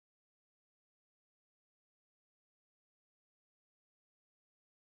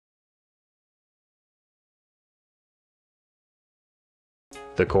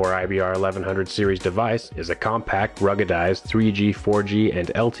The Core IBR1100 Series device is a compact, ruggedized 3G, 4G, and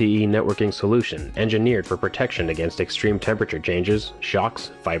LTE networking solution engineered for protection against extreme temperature changes,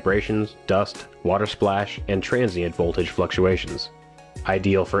 shocks, vibrations, dust, water splash, and transient voltage fluctuations.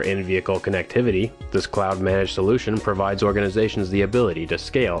 Ideal for in-vehicle connectivity, this cloud-managed solution provides organizations the ability to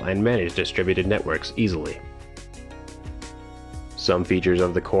scale and manage distributed networks easily. Some features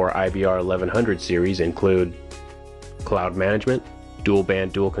of the Core IBR1100 series include cloud management,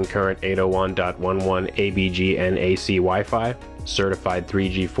 dual-band dual-concurrent 801.11 ABG and AC Wi-Fi, certified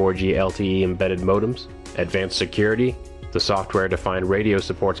 3G, 4G LTE embedded modems, advanced security, the software-defined radio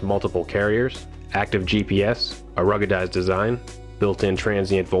supports multiple carriers, active GPS, a ruggedized design, built-in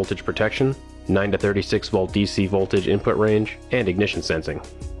transient voltage protection, 9 to 36 volt DC voltage input range, and ignition sensing.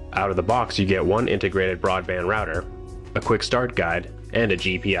 Out of the box you get one integrated broadband router, a quick start guide, and a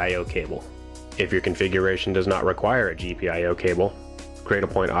Gpio cable. If your configuration does not require a Gpio cable,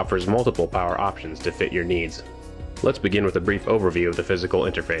 CradlePoint offers multiple power options to fit your needs. Let's begin with a brief overview of the physical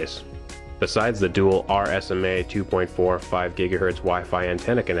interface. Besides the dual RSMA 2.4 5 GHz Wi-Fi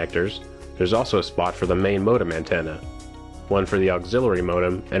antenna connectors, there's also a spot for the main modem antenna, one for the auxiliary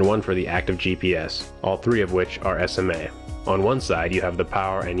modem, and one for the active GPS, all three of which are SMA. On one side you have the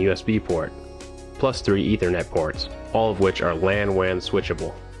power and USB port, plus 3 Ethernet ports, all of which are LAN/WAN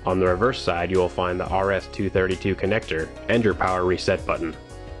switchable. On the reverse side you will find the RS-232 connector and your power reset button.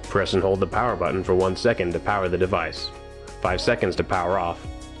 Press and hold the power button for 1 second to power the device, 5 seconds to power off,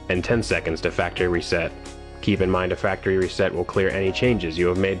 and 10 seconds to factory reset. Keep in mind a factory reset will clear any changes you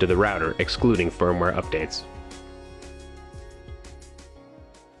have made to the router, excluding firmware updates.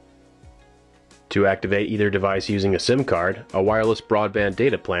 To activate either device using a SIM card, a wireless broadband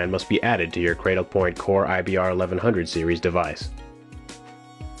data plan must be added to your CradlePoint COR IBR1100 series device.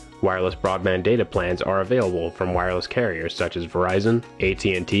 Wireless broadband data plans are available from wireless carriers such as Verizon,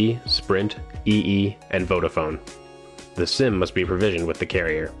 AT&T, Sprint, EE, and Vodafone. The SIM must be provisioned with the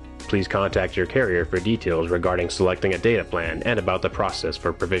carrier. Please contact your carrier for details regarding selecting a data plan and about the process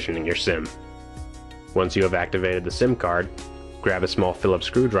for provisioning your SIM. Once you have activated the SIM card, grab a small Phillips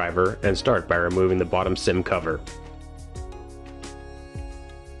screwdriver and start by removing the bottom SIM cover.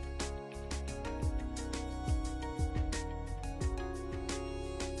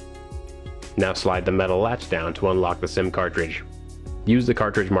 Now slide the metal latch down to unlock the SIM cartridge. Use the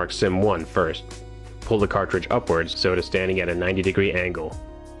cartridge marked SIM1 first. Pull the cartridge upwards so it is standing at a 90-degree angle.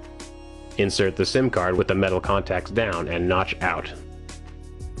 Insert the SIM card with the metal contacts down and notch out.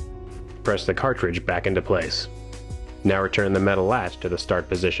 Press the cartridge back into place. Now return the metal latch to the start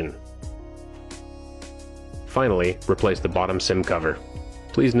position. Finally, replace the bottom SIM cover.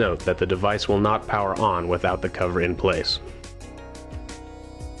 Please note that the device will not power on without the cover in place.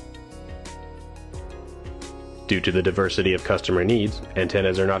 Due to the diversity of customer needs,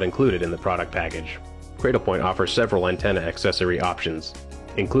 antennas are not included in the product package. CradlePoint offers several antenna accessory options,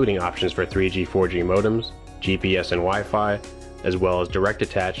 including options for 3G, 4G modems, GPS and Wi-Fi, as well as direct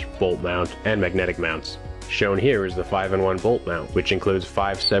attach, bolt mount, and magnetic mounts. Shown here is the 5-in-1 bolt mount, which includes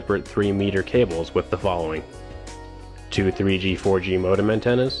 5 separate 3-meter cables with the following: 2 3G, 4G modem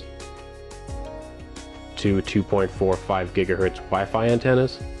antennas, 2 2.45 GHz Wi-Fi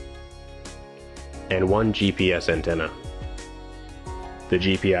antennas, and 1 GPS antenna. The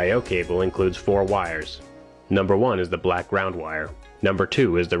Gpio cable includes 4 wires. Number 1 is the black ground wire, number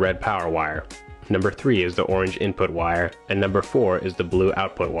 2 is the red power wire, number 3 is the orange input wire, and number 4 is the blue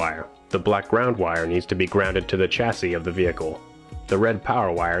output wire. The black ground wire needs to be grounded to the chassis of the vehicle. The red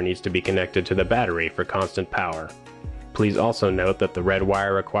power wire needs to be connected to the battery for constant power. Please also note that the red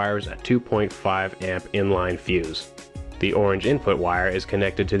wire requires a 2.5 amp inline fuse. The orange input wire is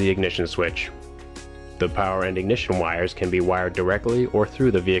connected to the ignition switch. The power and ignition wires can be wired directly or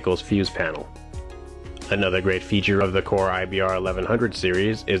through the vehicle's fuse panel. Another great feature of the Core IBR1100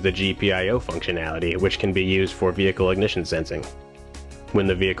 series is the Gpio functionality, which can be used for vehicle ignition sensing. When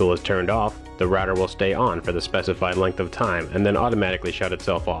the vehicle is turned off, the router will stay on for the specified length of time and then automatically shut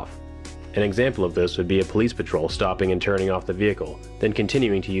itself off. An example of this would be a police patrol stopping and turning off the vehicle, then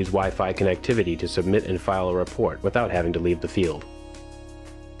continuing to use Wi-Fi connectivity to submit and file a report without having to leave the field.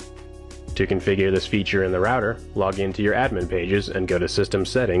 To configure this feature in the router, log into your admin pages and go to System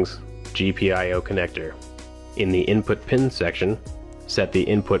Settings, Gpio Connector. In the Input Pin section, set the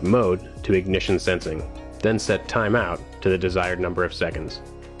input mode to Ignition Sensing, then set Timeout to the desired number of seconds.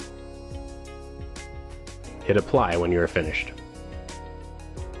 Hit Apply when you are finished.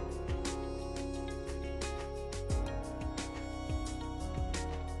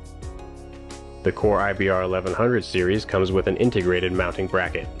 The Core IBR1100 series comes with an integrated mounting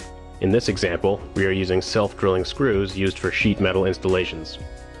bracket. In this example, we are using self-drilling screws used for sheet metal installations.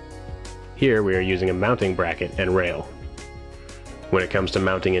 Here we are using a mounting bracket and rail. When it comes to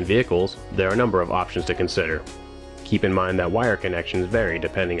mounting in vehicles, there are a number of options to consider. Keep in mind that wire connections vary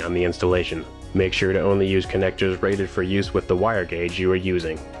depending on the installation. Make sure to only use connectors rated for use with the wire gauge you are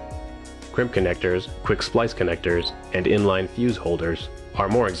using. Crimp connectors, quick splice connectors, and inline fuse holders are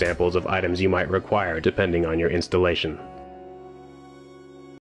more examples of items you might require depending on your installation.